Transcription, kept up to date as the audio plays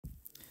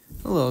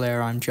Hello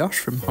there, I'm Josh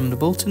from Honda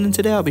Bolton, and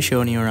today I'll be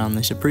showing you around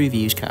this approved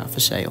used car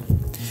for sale.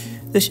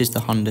 This is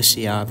the Honda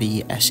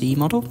CR-V SE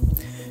model.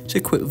 It's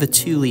equipped with a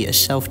 2-litre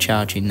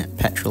self-charging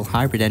petrol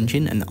hybrid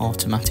engine and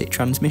automatic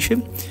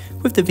transmission,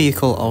 with the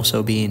vehicle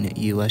also being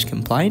ULEZ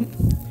compliant.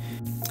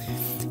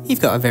 You've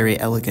got a very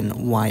elegant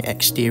white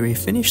exterior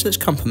finish that's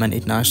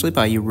complemented nicely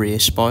by your rear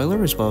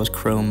spoiler, as well as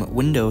chrome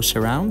window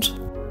surround,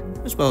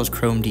 as well as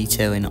chrome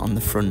detailing on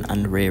the front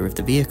and rear of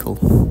the vehicle.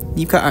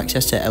 You've got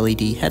access to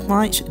LED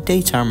headlights,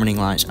 daytime running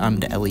lights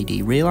and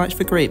LED rear lights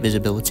for great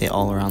visibility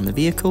all around the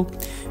vehicle,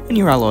 and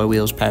your alloy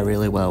wheels pair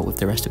really well with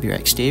the rest of your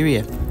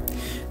exterior.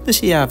 The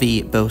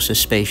CR-V boasts a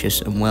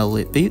spacious and well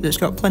lit boot that's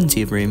got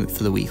plenty of room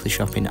for the weekly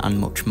shopping and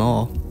much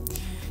more.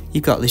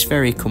 You've got this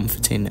very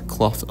comforting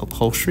cloth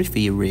upholstery for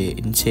your rear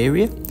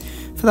interior.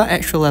 For that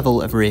extra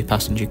level of rear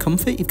passenger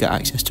comfort, you've got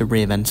access to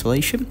rear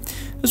ventilation,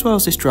 as well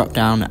as this drop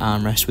down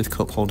armrest with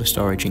cup holder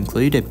storage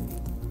included.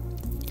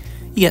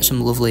 You get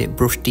some lovely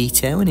brushed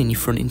detailing in your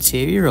front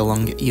interior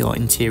along your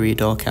interior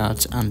door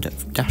cards and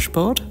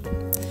dashboard.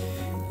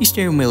 Your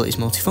steering wheel is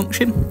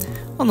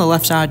multifunction. On the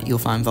left side you'll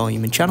find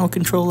volume and channel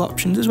control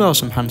options, as well as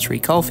some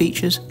hands-free call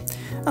features,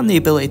 and the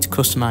ability to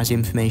customise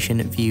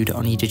information viewed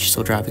on your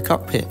digital driver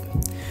cockpit.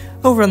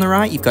 Over on the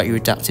right you've got your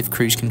adaptive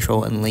cruise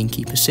control and lane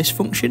keep assist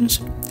functions,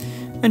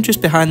 and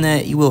just behind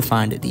there you will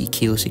find the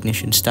keyless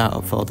ignition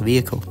startup for the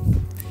vehicle.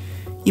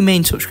 Your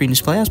main touchscreen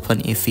display has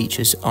plenty of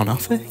features on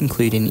offer,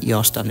 including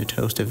your standard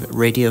host of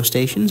radio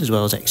stations as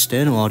well as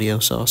external audio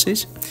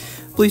sources.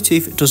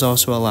 Bluetooth does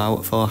also allow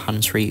for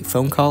hands-free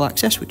phone call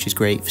access, which is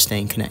great for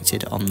staying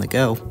connected on the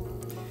go.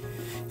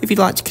 If you'd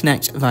like to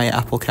connect via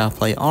Apple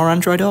CarPlay or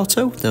Android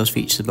Auto, those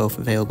features are both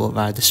available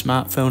via the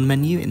smartphone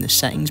menu in the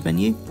settings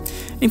menu.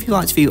 And if you'd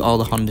like to view all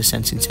the Honda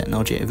sensing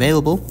technology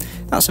available,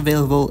 that's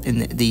available in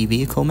the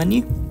vehicle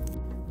menu.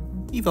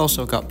 You've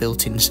also got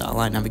built-in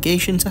satellite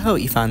navigation to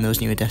help you find those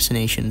newer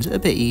destinations a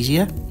bit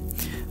easier.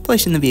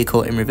 Placing the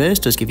vehicle in reverse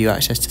does give you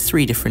access to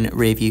 3 different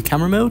rear view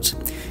camera modes.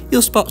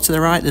 You'll spot to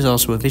the right there's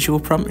also a visual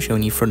prompt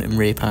showing you front and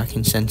rear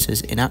parking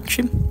sensors in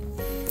action.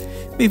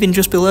 Moving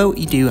just below,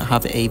 you do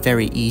have a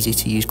very easy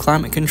to use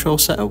climate control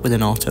setup with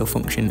an auto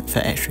function for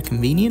extra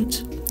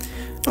convenience.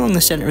 Along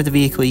the centre of the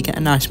vehicle you get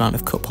a nice amount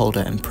of cup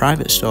holder and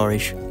private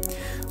storage.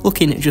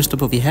 Looking just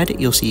above your head,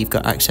 you'll see you've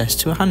got access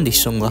to a handy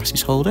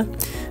sunglasses holder,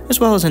 as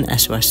well as an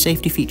SOS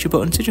safety feature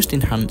button to just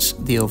enhance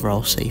the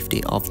overall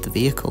safety of the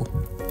vehicle.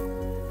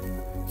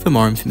 For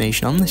more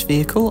information on this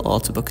vehicle or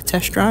to book a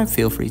test drive,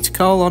 feel free to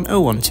call on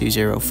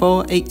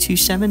 01204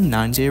 827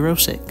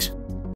 906.